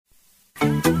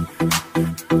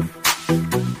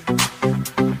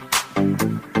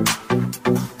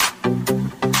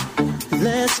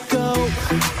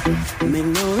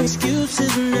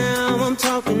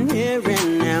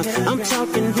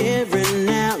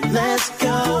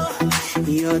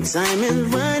Your time is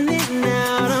running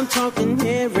out. I'm talking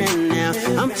here and now.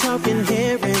 I'm talking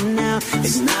here and now.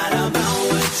 It's not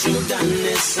about what you've done,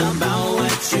 it's about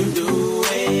what you do.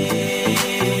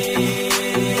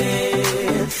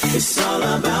 It's all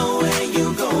about where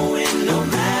you're going, no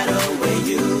matter where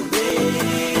you've been.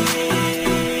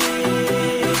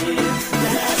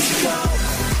 Let's go.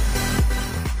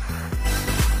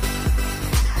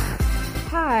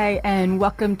 Hi, and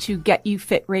welcome to Get You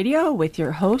Fit Radio with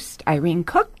your host, Irene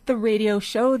Cook, the radio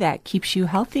show that keeps you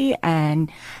healthy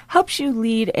and helps you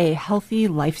lead a healthy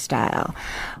lifestyle.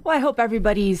 Well, I hope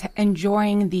everybody's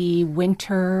enjoying the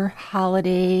winter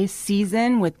holiday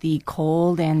season with the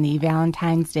cold and the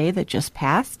Valentine's Day that just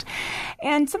passed.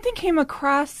 And something came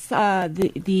across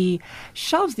the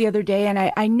shelves the other day,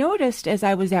 and I noticed as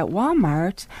I was at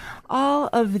Walmart all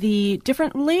of the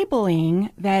different labeling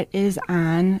that is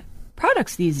on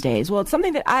products these days. Well, it's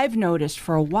something that I've noticed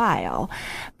for a while,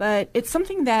 but it's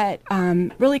something that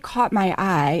really caught my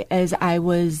eye as I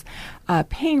was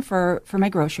paying for my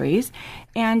groceries,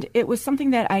 and it was something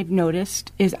that I've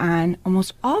noticed is on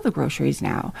almost all the groceries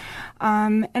now.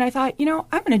 And I thought, I'm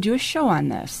going to do a show on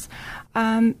this.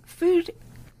 Food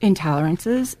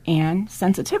intolerances and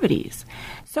sensitivities.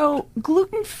 So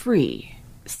gluten-free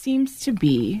seems to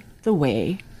be the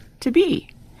way to be.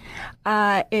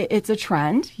 It's a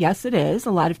trend. Yes, it is.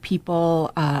 A lot of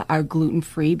people are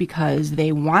gluten-free because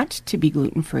they want to be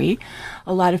gluten-free.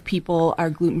 A lot of people are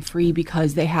gluten-free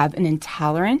because they have an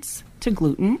intolerance to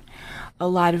gluten. A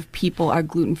lot of people are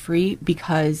gluten-free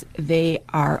because they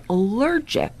are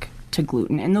allergic to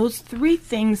gluten. And those three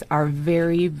things are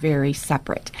very, very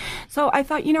separate. So I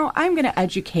thought, I'm going to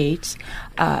educate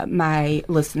my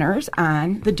listeners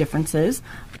on the differences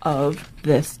of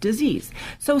this disease.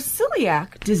 So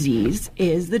celiac disease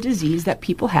is the disease that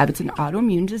people have. It's an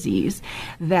autoimmune disease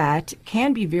that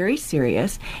can be very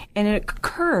serious, and it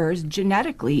occurs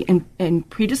genetically in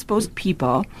predisposed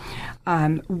people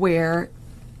where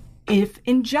if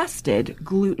ingested,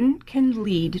 gluten can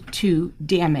lead to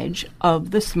damage of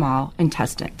the small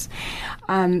intestines.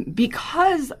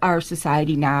 Because our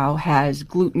society now has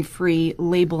gluten-free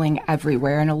labeling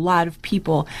everywhere, and a lot of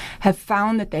people have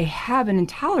found that they have an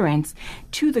intolerance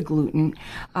to the gluten,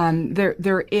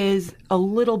 there is a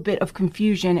little bit of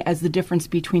confusion as the difference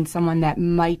between someone that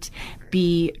might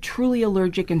be truly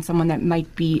allergic and someone that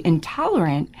might be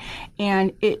intolerant.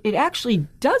 And it actually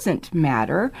doesn't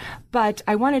matter, but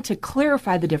I wanted to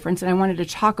clarify the difference, and I wanted to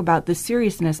talk about the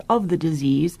seriousness of the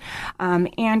disease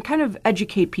and kind of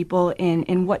educate people in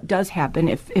what does happen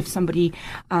if somebody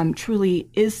truly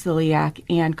is celiac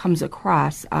and comes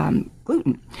across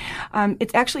gluten.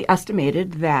 It's actually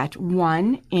estimated that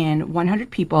 1 in 100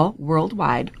 people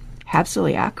worldwide have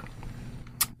celiac.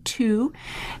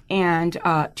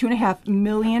 2.5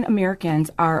 million Americans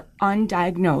are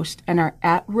undiagnosed and are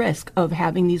at risk of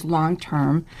having these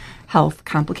long-term health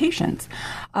complications.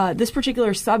 This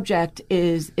particular subject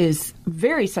is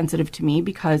very sensitive to me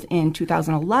because in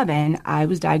 2011, I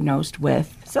was diagnosed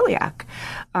with celiac.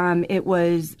 It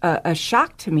was a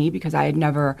shock to me because I had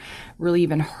never really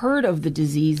even heard of the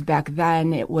disease back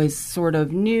then. It was sort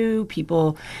of new.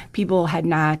 People had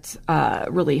not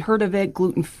really heard of it.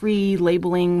 Gluten-free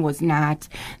labeling was not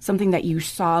something that you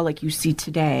saw like you see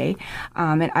today.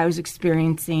 And I was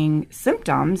experiencing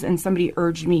symptoms, and somebody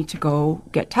urged me to go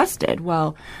get tested.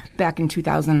 Well, back in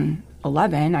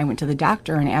 2011, I went to the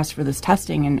doctor and asked for this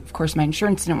testing, and of course my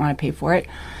insurance didn't want to pay for it.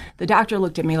 The doctor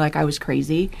looked at me like I was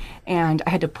crazy, and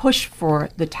I had to push for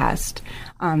the test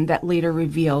that later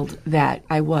revealed that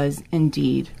I was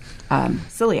indeed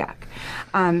celiac.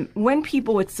 When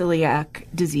people with celiac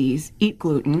disease eat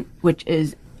gluten, which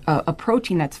is a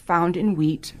protein that's found in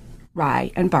wheat,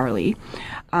 rye, and barley,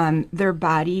 their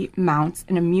body mounts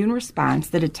an immune response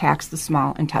that attacks the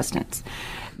small intestines.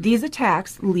 These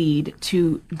attacks lead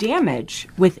to damage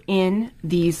within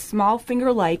these small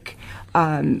finger-like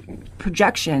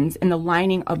projections in the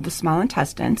lining of the small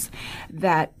intestines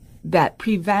that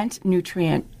prevent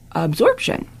nutrient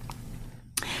absorption.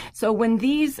 So when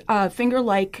these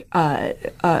finger-like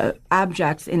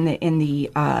objects in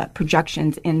the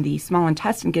projections in the small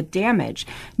intestine get damaged,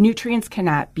 nutrients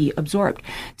cannot be absorbed.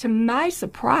 To my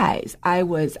surprise, I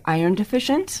was iron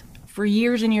deficient for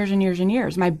years and years and years and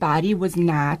years. My body was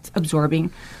not absorbing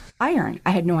iron. I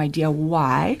had no idea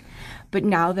why, but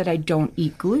now that I don't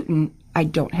eat gluten, I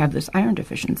don't have this iron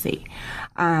deficiency.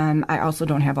 I also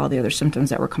don't have all the other symptoms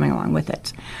that were coming along with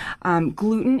it.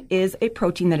 Gluten is a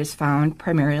protein that is found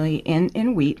primarily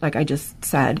in wheat, like I just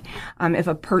said. If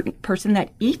a person that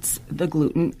eats the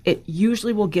gluten, it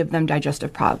usually will give them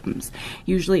digestive problems.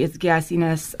 Usually it's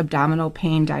gassiness, abdominal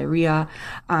pain, diarrhea.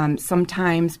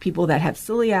 Sometimes people that have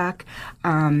celiac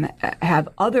have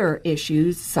other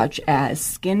issues such as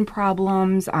skin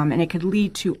problems, and it could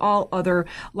lead to all other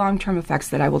long-term effects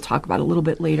that I will talk about a little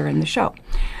bit later in the show.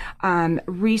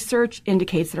 Research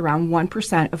indicates that around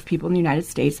 1% of people in the United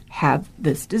States have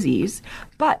this disease,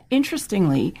 but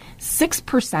interestingly,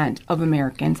 6% of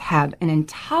Americans have an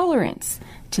intolerance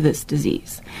to this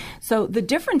disease. So the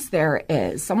difference there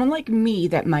is someone like me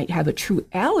that might have a true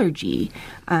allergy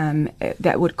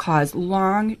that would cause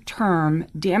long-term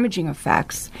damaging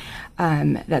effects.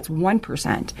 That's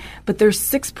 1%. But there's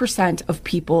 6% of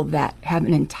people that have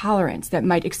an intolerance that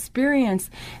might experience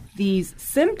these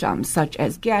symptoms such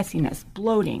as gassiness,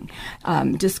 bloating,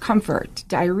 discomfort,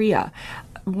 diarrhea,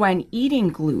 when eating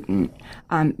gluten,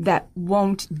 that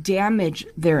won't damage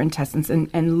their intestines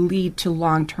and lead to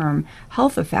long-term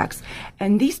health effects.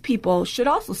 And these people should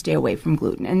also stay away from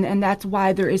gluten. And that's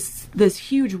why there is this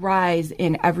huge rise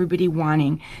in everybody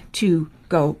wanting to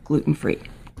go gluten-free.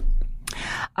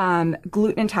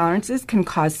 Gluten intolerances can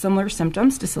cause similar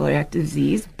symptoms to celiac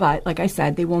disease, but like I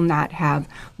said, they will not have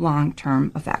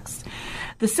long-term effects.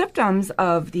 The symptoms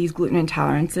of these gluten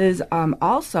intolerances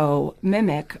also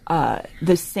mimic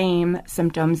the same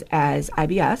symptoms as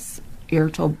IBS,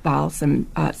 irritable bowel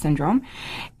syndrome,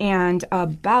 and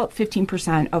about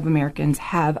 15% of Americans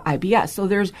have IBS. So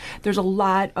there's a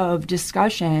lot of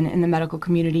discussion in the medical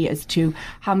community as to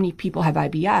how many people have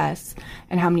IBS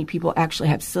and how many people actually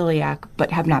have celiac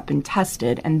but have not been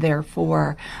tested, and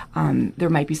therefore there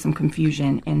might be some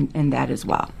confusion in that as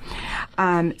well.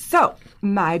 So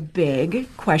my big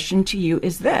question to you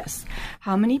is this: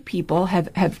 how many people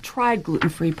have tried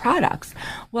gluten-free products?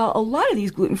 Well, a lot of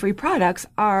these gluten-free products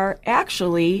are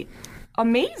actually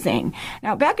amazing.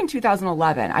 Now, back in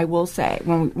 2011, I will say,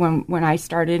 when I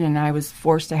started and I was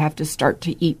forced to have to start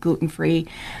to eat gluten-free,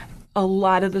 a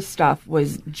lot of the stuff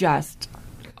was just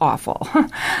awful.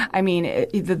 I mean,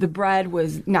 the bread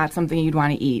was not something you'd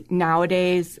want to eat.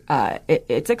 Nowadays,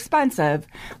 it's expensive,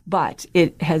 but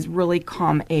it has really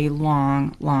come a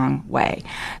long, long way.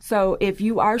 So if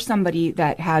you are somebody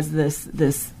that has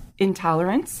this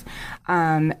intolerance,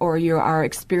 or you are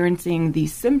experiencing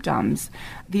these symptoms,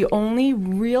 the only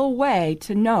real way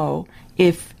to know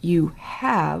if you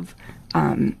have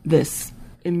this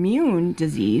immune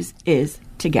disease is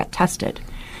to get tested.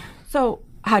 So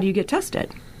how do you get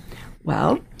tested?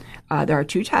 Well, there are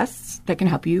 2 tests that can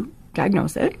help you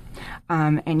diagnose it,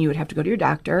 and you would have to go to your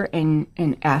doctor and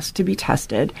ask to be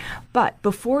tested. But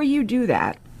before you do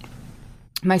that,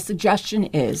 my suggestion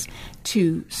is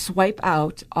to swipe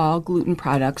out all gluten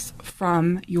products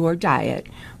from your diet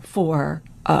for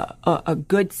a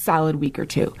good solid week or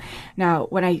 2. Now,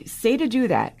 when I say to do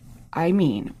that, I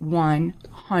mean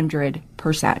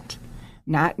 100%.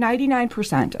 Not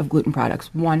 99% of gluten products,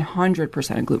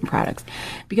 100% of gluten products.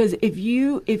 Because if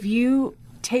you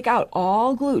take out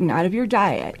all gluten out of your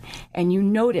diet and you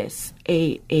notice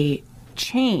a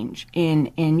change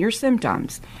in your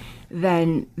symptoms,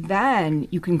 then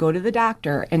you can go to the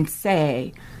doctor and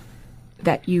say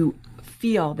that you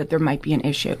feel that there might be an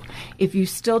issue. If you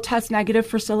still test negative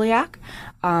for celiac,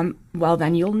 well,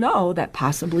 then you'll know that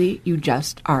possibly you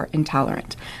just are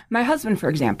intolerant. My husband, for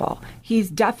example, he's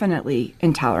definitely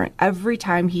intolerant. Every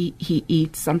time he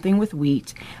eats something with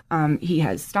wheat, he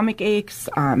has stomach aches.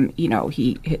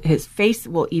 His face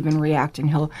will even react,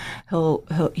 and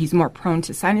he's more prone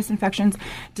to sinus infections.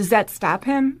 Does that stop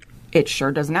him? It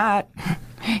sure does not.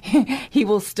 He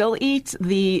will still eat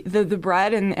the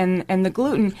bread and the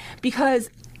gluten because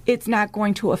it's not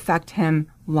going to affect him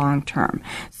long term.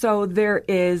 So there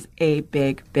is a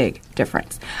big, big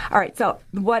difference. All right, so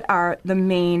what are the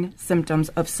main symptoms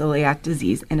of celiac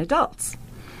disease in adults?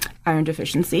 Iron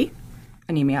deficiency,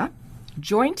 anemia,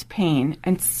 joint pain,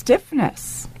 and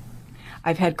stiffness.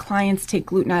 I've had clients take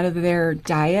gluten out of their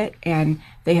diet, and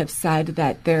they have said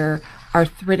that their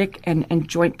arthritic and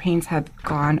joint pains have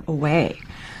gone away.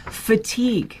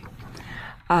 Fatigue,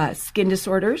 skin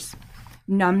disorders,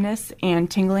 numbness and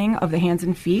tingling of the hands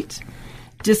and feet,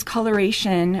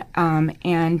 discoloration,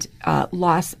 and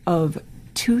loss of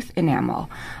tooth enamel.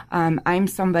 I'm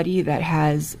somebody that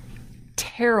has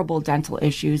terrible dental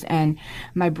issues. And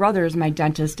my brother is my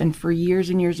dentist, and for years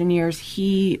and years and years,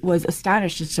 he was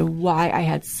astonished as to why I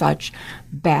had such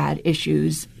bad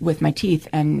issues with my teeth.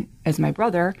 And as my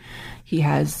brother, he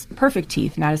has perfect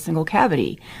teeth, not a single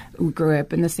cavity. We grew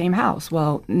up in the same house.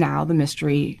 Well, now the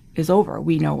mystery is over.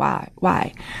 We know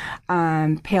why.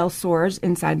 Pale sores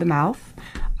inside the mouth,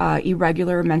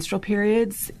 irregular menstrual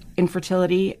periods,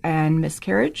 infertility, and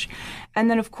miscarriage. And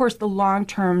then, of course, the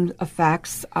long-term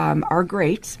effects are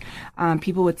great.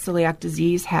 People with celiac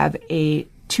disease have a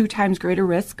 2 times greater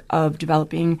risk of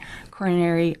developing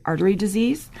coronary artery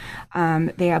disease.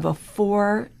 They have a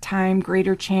 4 times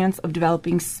greater chance of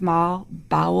developing small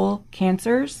bowel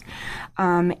cancers.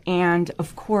 And,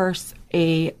 of course,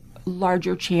 a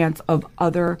larger chance of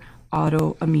other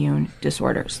autoimmune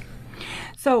disorders.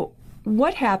 So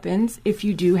what happens if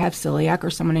you do have celiac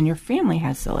or someone in your family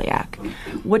has celiac?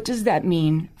 What does that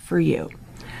mean for you?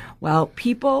 Well,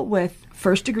 people with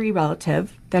first-degree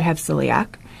relative that have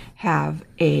celiac have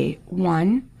a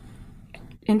 1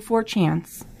 in 4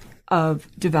 chance of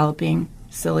developing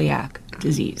celiac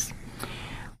disease.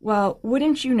 Well,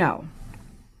 wouldn't you know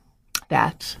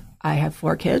that I have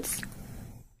 4 kids?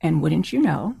 And wouldn't you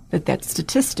know that that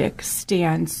statistic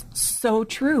stands so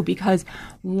true, because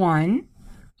 1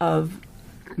 of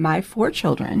my 4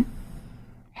 children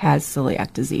has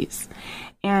celiac disease.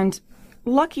 And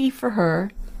lucky for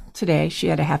her, today she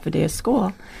had a half a day of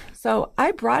school. So I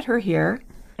brought her here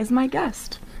as my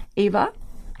guest. Ava,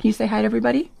 can you say hi to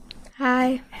everybody?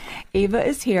 Hi. Ava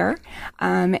is here,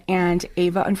 and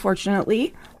Ava,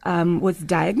 unfortunately, was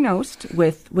diagnosed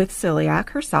with celiac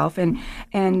herself, and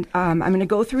I'm going to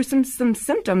go through some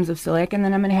symptoms of celiac, and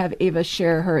then I'm going to have Ava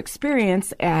share her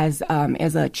experience as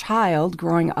a child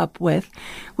growing up with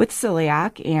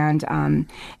celiac,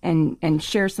 and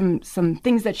share some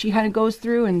things that she kind of goes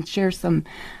through, and share some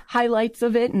highlights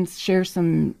of it, and share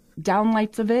some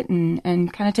downlights of it,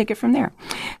 and kind of take it from there.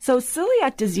 So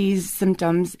celiac disease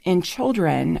symptoms in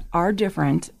children are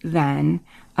different than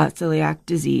celiac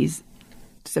disease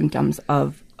symptoms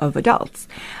of adults.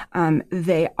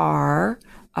 They are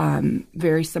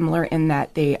very similar in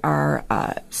that they are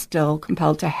still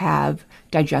compelled to have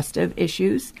digestive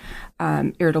issues,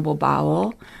 irritable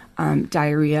bowel,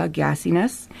 diarrhea,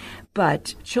 gassiness.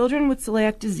 But children with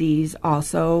celiac disease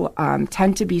also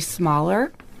tend to be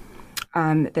smaller.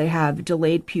 They have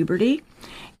delayed puberty,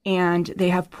 and they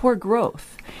have poor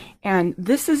growth. And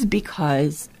this is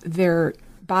because their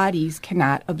bodies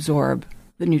cannot absorb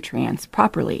the nutrients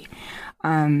properly.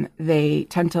 They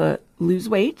tend to lose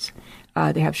weight.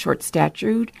 They have short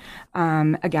stature.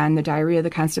 Again, the diarrhea, the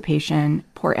constipation,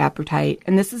 poor appetite.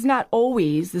 And this is not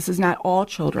all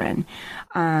children,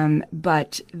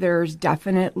 but there's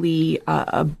definitely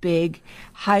a big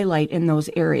highlight in those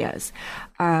areas.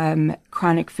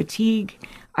 Chronic fatigue,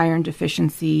 iron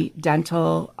deficiency,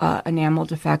 dental enamel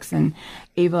defects, and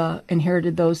Ava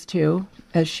inherited those too,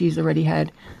 as she's already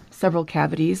had several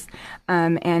cavities,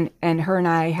 and her and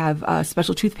I have a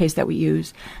special toothpaste that we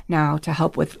use now to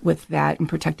help with that and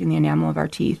protecting the enamel of our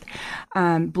teeth.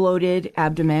 Bloated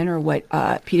abdomen, or what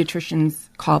pediatricians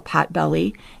call pot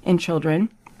belly in children.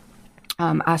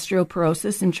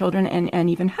 Osteoporosis in children, and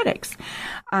even headaches.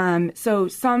 So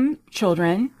some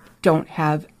children don't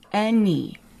have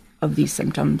any of these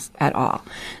symptoms at all.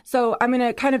 So I'm going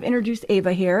to kind of introduce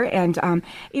Ava here. And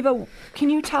Ava,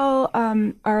 can you tell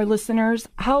our listeners,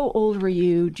 how old were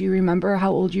you? Do you remember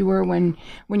how old you were when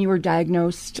you were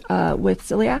diagnosed with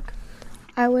celiac?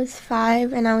 I was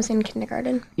 5 and I was in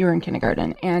kindergarten. You were in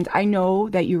kindergarten. And I know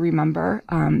that you remember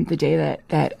the day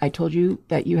that I told you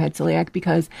that you had celiac,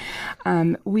 because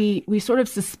we sort of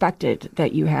suspected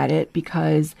that you had it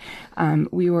because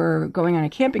we were going on a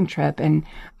camping trip, and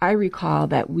I recall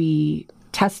that we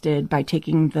tested by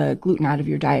taking the gluten out of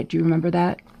your diet. Do you remember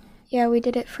that? Yeah, we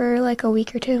did it for like a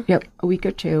week or 2. Yep, a week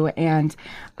or 2. And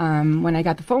when I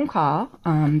got the phone call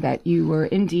that you were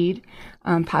indeed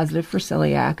positive for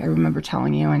celiac, I remember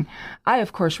telling you. And I,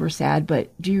 of course, were sad, but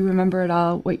do you remember at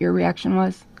all what your reaction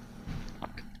was?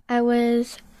 I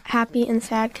was happy and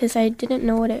sad because I didn't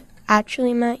know what it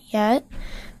actually meant yet.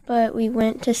 But we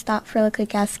went to stop for like a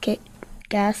gas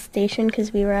station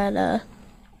because we were at a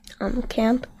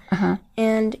camp. Uh-huh.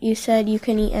 And you said you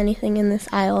can eat anything in this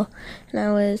aisle. And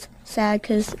I was sad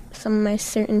because some of my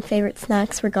certain favorite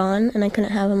snacks were gone and I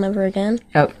couldn't have them ever again.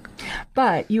 Oh,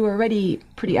 but you were already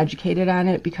pretty educated on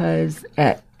it, because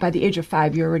by the age of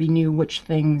 5, you already knew which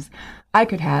things I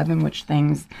could have and which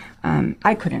things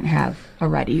I couldn't have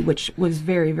already, which was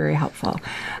very, very helpful.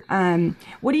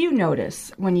 What do you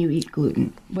notice when you eat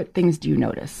gluten? What things do you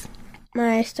notice?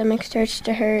 My stomach starts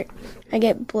to hurt. I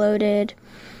get bloated.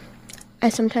 I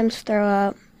sometimes throw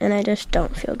up, and I just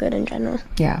don't feel good in general.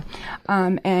 Yeah.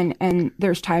 And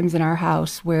there's times in our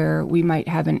house where we might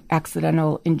have an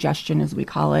accidental ingestion, as we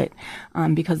call it,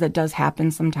 because that does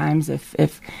happen sometimes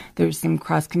if there's some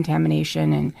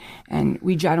cross-contamination. And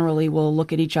we generally will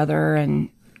look at each other and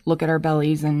look at our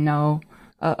bellies and know,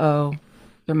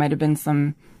 there might have been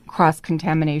some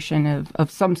cross-contamination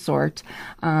of some sort.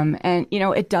 And,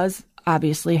 it does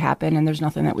obviously happen, and there's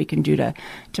nothing that we can do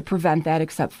to prevent that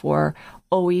except for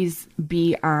always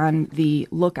be on the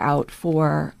lookout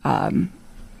for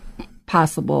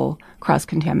possible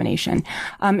cross-contamination.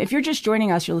 If you're just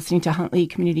joining us, you're listening to Huntley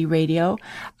Community Radio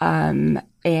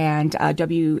and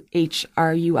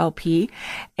WHRULP,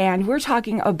 and we're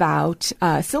talking about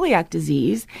celiac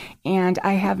disease. And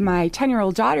I have my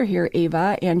 10-year-old daughter here,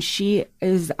 Ava, and she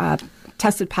is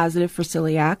tested positive for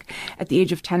celiac at the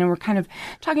age of 10, and we're kind of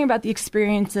talking about the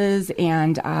experiences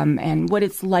and what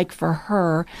it's like for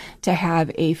her to have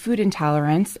a food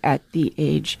intolerance at the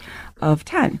age of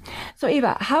 10. So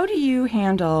Ava, how do you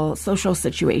handle social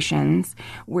situations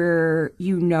where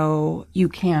you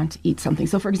can't eat something?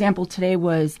 So for example, today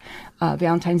was a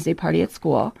Valentine's Day party at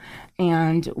school,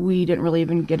 and we didn't really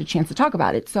even get a chance to talk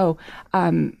about it. So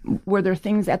were there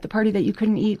things at the party that you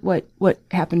couldn't eat? What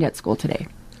happened at school today?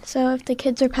 So if the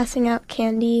kids are passing out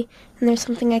candy and there's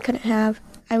something I couldn't have,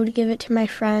 I would give it to my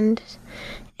friend.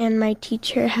 And my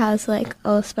teacher has like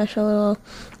a special little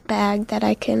bag that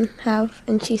I can have.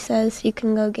 And she says you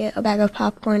can go get a bag of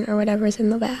popcorn or whatever's in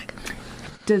the bag.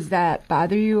 Does that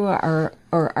bother you, or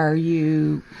are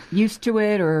you used to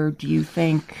it, or do you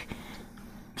think,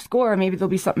 score, maybe there'll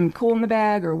be something cool in the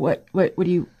bag, or what do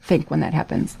you think when that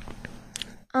happens?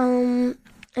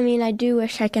 I do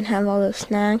wish I can have all those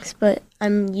snacks, but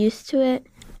I'm used to it,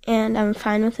 and I'm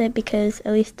fine with it because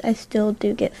at least I still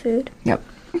do get food. Yep.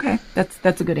 Okay.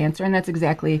 That's a good answer, and that's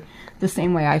exactly the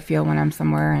same way I feel when I'm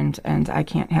somewhere and I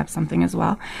can't have something as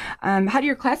well. How do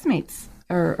your classmates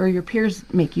or your peers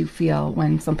make you feel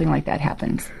when something like that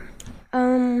happens?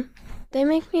 They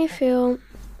make me feel,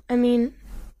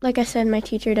 like I said, my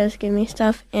teacher does give me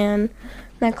stuff, and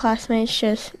my classmates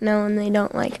just know, and they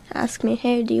don't ask me,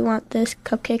 hey, do you want this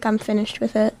cupcake? I'm finished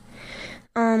with it.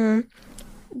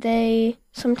 They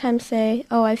sometimes say,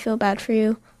 oh, I feel bad for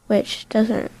you, which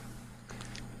doesn't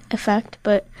affect,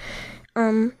 but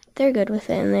they're good with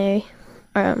it, and they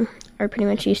are pretty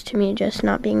much used to me just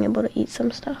not being able to eat some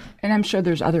stuff. And I'm sure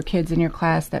there's other kids in your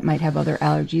class that might have other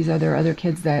allergies. Are there other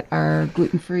kids that are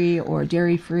gluten-free or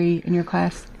dairy-free in your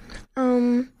class?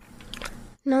 None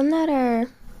that are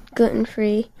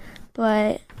gluten-free,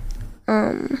 but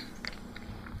some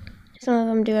of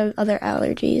them do have other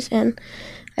allergies, and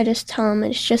I just tell them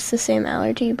it's just the same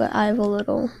allergy, but I have a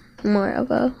little more of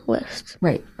a list.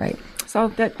 Right. So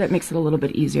that makes it a little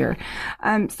bit easier.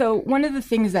 So one of the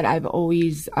things that I've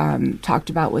always talked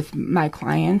about with my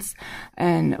clients,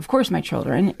 and of course my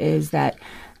children, is that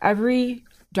every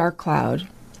dark cloud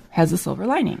has a silver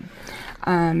lining.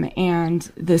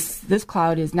 And this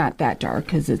cloud is not that dark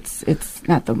because it's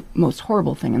not the most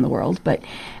horrible thing in the world, but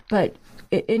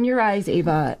in your eyes,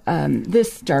 Ava,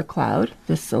 this dark cloud,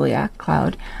 this celiac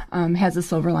cloud, has a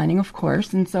silver lining, of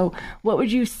course. And so what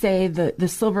would you say the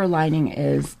silver lining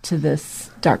is to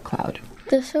this dark cloud?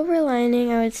 The silver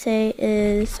lining, I would say,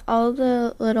 is all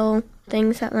the little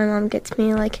things that my mom gets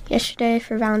me. Like yesterday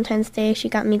for Valentine's Day, she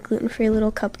got me gluten-free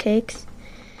little cupcakes.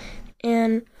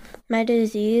 And my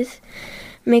disease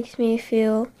makes me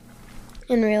feel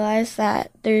and realize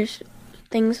that there's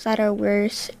things that are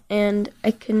worse, and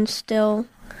I can still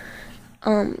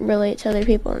relate to other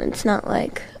people, and it's not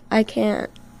like I can't,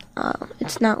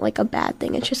 it's not like a bad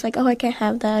thing. It's just like, oh, I can't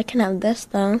have that, I can have this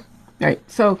though. Right.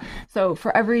 So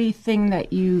for everything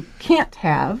that you can't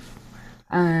have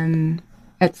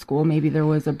at school, maybe there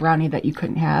was a brownie that you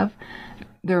couldn't have,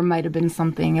 there might have been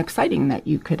something exciting that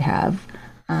you could have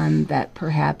that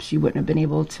perhaps you wouldn't have been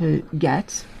able to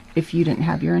get if you didn't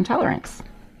have your intolerance.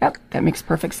 Yep, that makes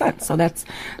perfect sense. So that's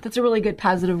a really good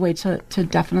positive way to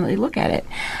definitely look at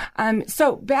it.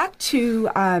 So back to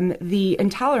the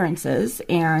intolerances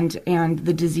and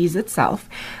the disease itself.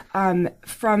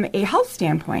 From a health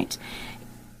standpoint,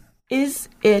 is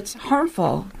it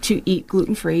harmful to eat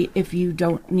gluten-free if you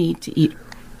don't need to eat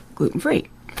gluten-free?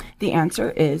 The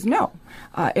answer is no.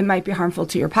 It might be harmful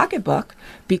to your pocketbook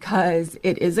because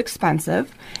it is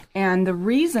expensive. And the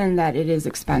reason that it is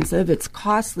expensive, it's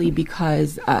costly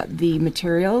because the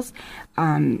materials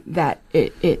that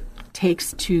it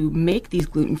takes to make these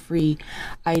gluten-free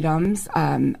items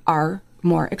are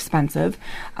more expensive.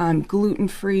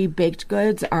 Gluten-free baked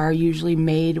goods are usually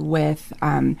made with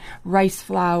rice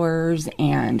flours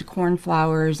and corn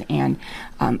flours and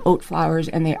oat flours,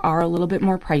 and they are a little bit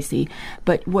more pricey.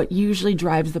 But what usually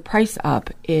drives the price up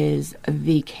is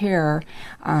the care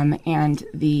and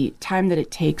the time that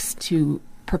it takes to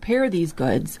prepare these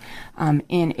goods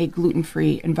in a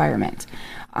gluten-free environment.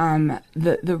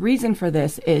 The reason for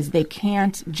this is they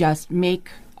can't just make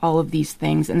all of these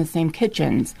things in the same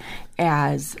kitchens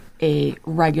as a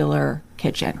regular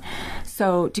kitchen.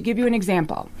 So to give you an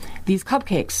example, these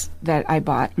cupcakes that I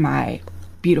bought my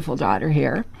beautiful daughter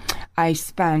here, I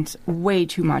spent way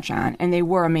too much on, and they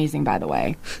were amazing, by the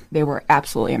way. They were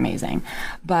absolutely amazing.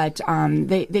 But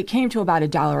they came to about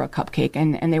 $1 a cupcake,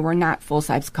 and they were not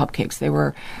full-size cupcakes. They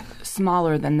were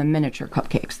smaller than the miniature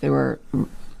cupcakes. They were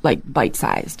like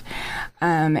bite-sized.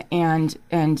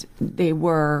 And they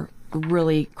were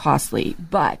really costly,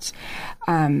 but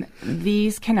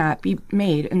these cannot be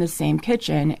made in the same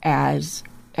kitchen as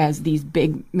these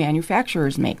big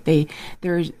manufacturers make. They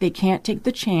can't take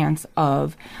the chance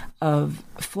of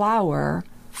flour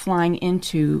flying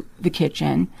into the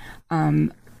kitchen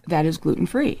that is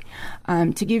gluten-free.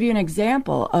 To give you an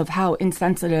example of how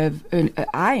insensitive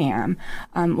I am,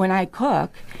 when I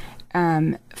cook,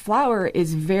 flour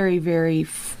is very, very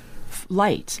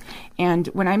light. And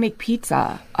when I make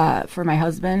pizza for my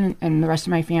husband and the rest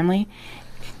of my family,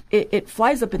 it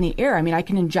flies up in the air. I mean, I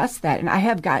can ingest that, and I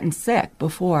have gotten sick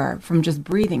before from just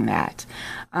breathing that.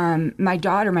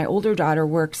 My older daughter,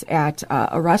 works at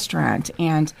a restaurant,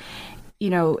 and,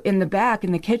 in the back,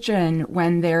 in the kitchen,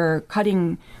 when they're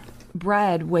cutting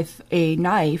bread with a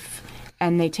knife,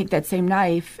 and they take that same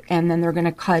knife, and then they're going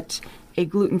to cut a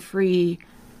gluten-free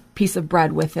piece of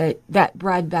bread with it, that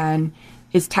bread then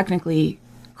is technically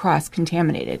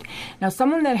cross-contaminated. Now,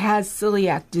 someone that has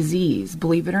celiac disease,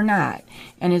 believe it or not,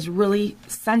 and is really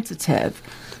sensitive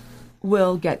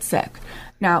will get sick.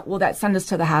 Now, will that send us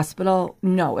to the hospital?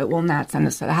 No, it will not send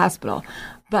us to the hospital.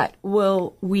 But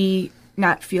will we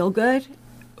not feel good?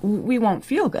 We won't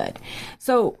feel good.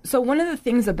 So one of the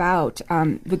things about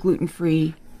the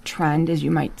gluten-free trend, as you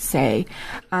might say,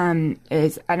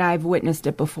 is, and I've witnessed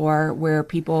it before, where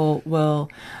people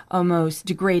will almost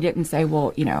degrade it and say,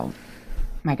 well,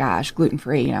 my gosh,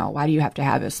 gluten-free, why do you have to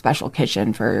have a special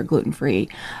kitchen for your gluten-free,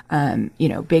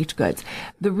 baked goods?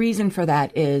 The reason for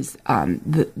that is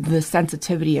the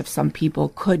sensitivity of some people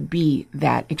could be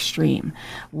that extreme,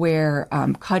 where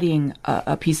cutting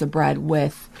a piece of bread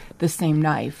with the same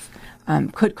knife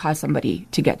could cause somebody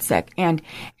to get sick. And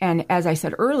as I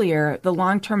said earlier, the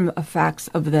long-term effects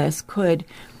of this could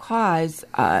cause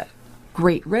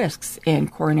great risks in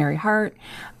coronary heart,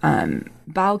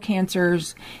 bowel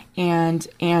cancers, and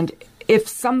if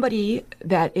somebody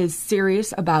that is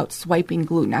serious about swiping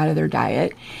gluten out of their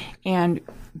diet and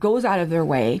goes out of their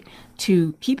way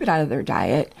to keep it out of their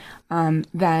diet,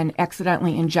 then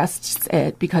accidentally ingests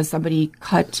it because somebody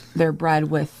cut their bread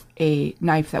with a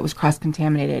knife that was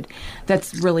cross-contaminated,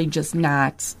 that's really just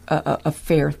not a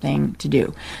fair thing to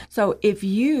do. So if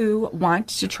you want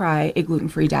to try a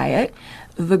gluten-free diet,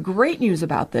 the great news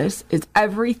about this is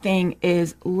everything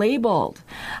is labeled.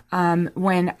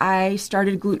 When I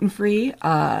started gluten-free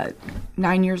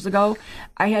 9 years ago,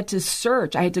 I had to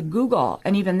search, I had to Google,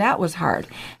 and even that was hard.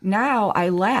 Now I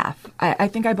laugh. I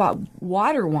think I bought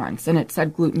water once and it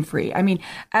said gluten-free. I mean,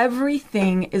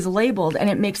 everything is labeled, and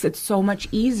it makes it so much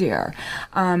easier.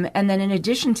 And then in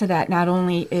addition to that, not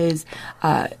only is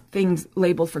things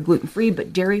labeled for gluten-free,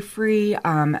 but dairy-free,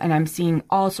 and I'm seeing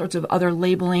all sorts of other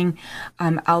labeling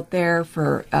out there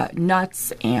for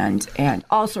nuts and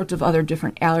all sorts of other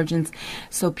different allergens,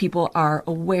 so people are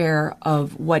aware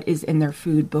of what is in their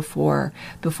food before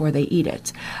they eat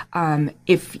it.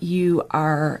 If you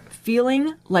are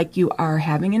feeling like you are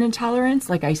having an intolerance,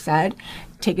 like I said,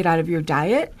 take it out of your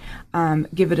diet,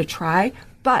 give it a try.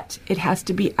 But it has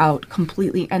to be out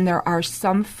completely. And there are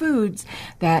some foods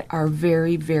that are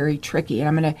very, very tricky. And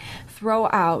I'm going to throw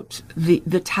out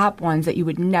the top ones that you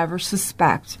would never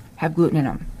suspect have gluten in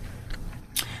them.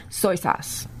 Soy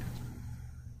sauce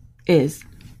is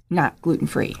not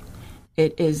gluten-free.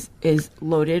 It is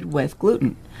loaded with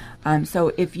gluten.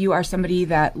 So if you are somebody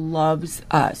that loves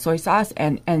soy sauce,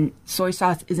 and soy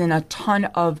sauce is in a ton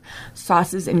of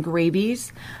sauces and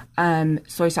gravies,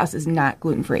 soy sauce is not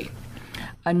gluten-free.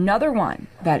 Another one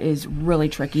that is really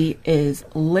tricky is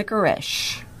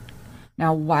licorice.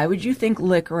 Now, why would you think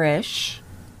licorice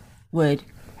would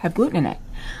have gluten in it?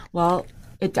 Well,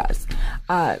 it does.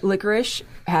 Licorice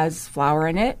has flour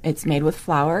in it. It's made with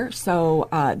flour. So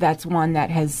that's one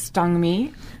that has stung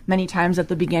me many times at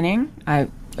the beginning. I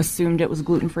assumed it was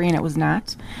gluten-free and it was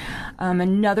not.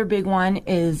 Another big one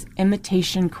is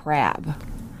imitation crab.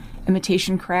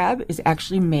 Imitation crab is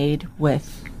actually made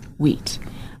with wheat.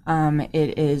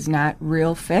 It is not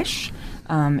real fish.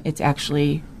 It's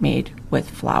actually made with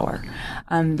flour.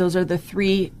 Those are the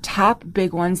 3 top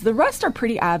big ones. The rest are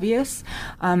pretty obvious.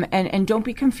 And don't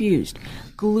be confused.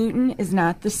 Gluten is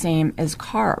not the same as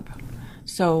carb.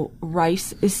 So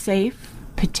rice is safe.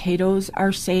 Potatoes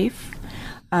are safe.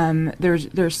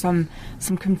 There's some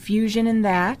confusion in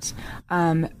that.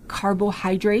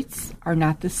 Carbohydrates are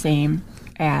not the same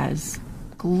as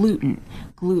gluten.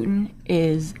 Gluten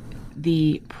is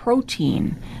the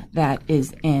protein that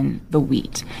is in the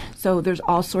wheat. So there's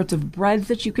all sorts of breads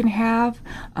that you can have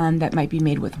that might be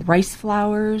made with rice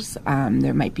flours.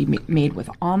 There might be made with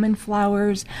almond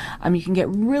flours. You can get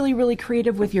really, really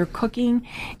creative with your cooking,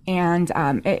 and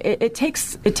it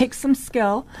takes some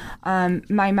skill.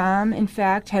 My mom, in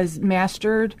fact, has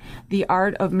mastered the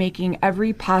art of making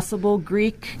every possible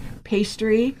Greek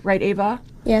pastry. Right, Ava?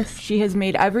 Yes. She has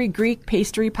made every Greek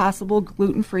pastry possible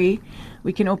gluten-free.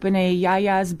 We can open a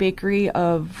Yaya's bakery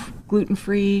of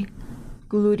gluten-free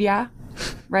gludia,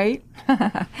 right?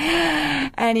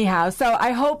 Anyhow, so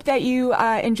I hope that you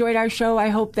enjoyed our show. I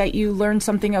hope that you learned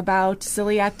something about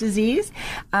celiac disease.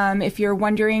 If you're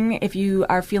wondering if you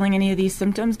are feeling any of these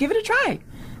symptoms, give it a try.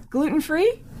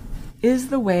 Gluten-free is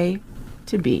the way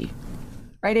to be.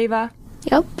 Right, Ava?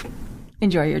 Yep.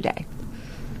 Enjoy your day.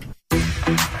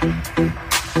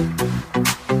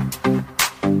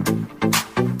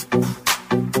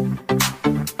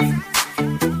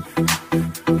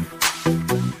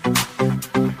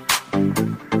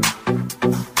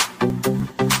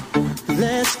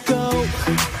 Let's go.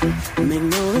 Make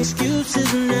no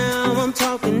excuses now. I'm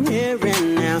talking here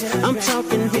and now. I'm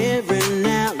talking here and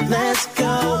now. Let's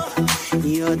go.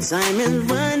 Your time is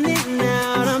running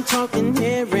out. I'm talking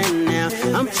here and now.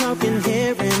 I'm talking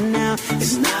here and now.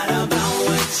 It's not about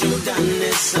what you've done.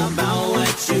 It's about what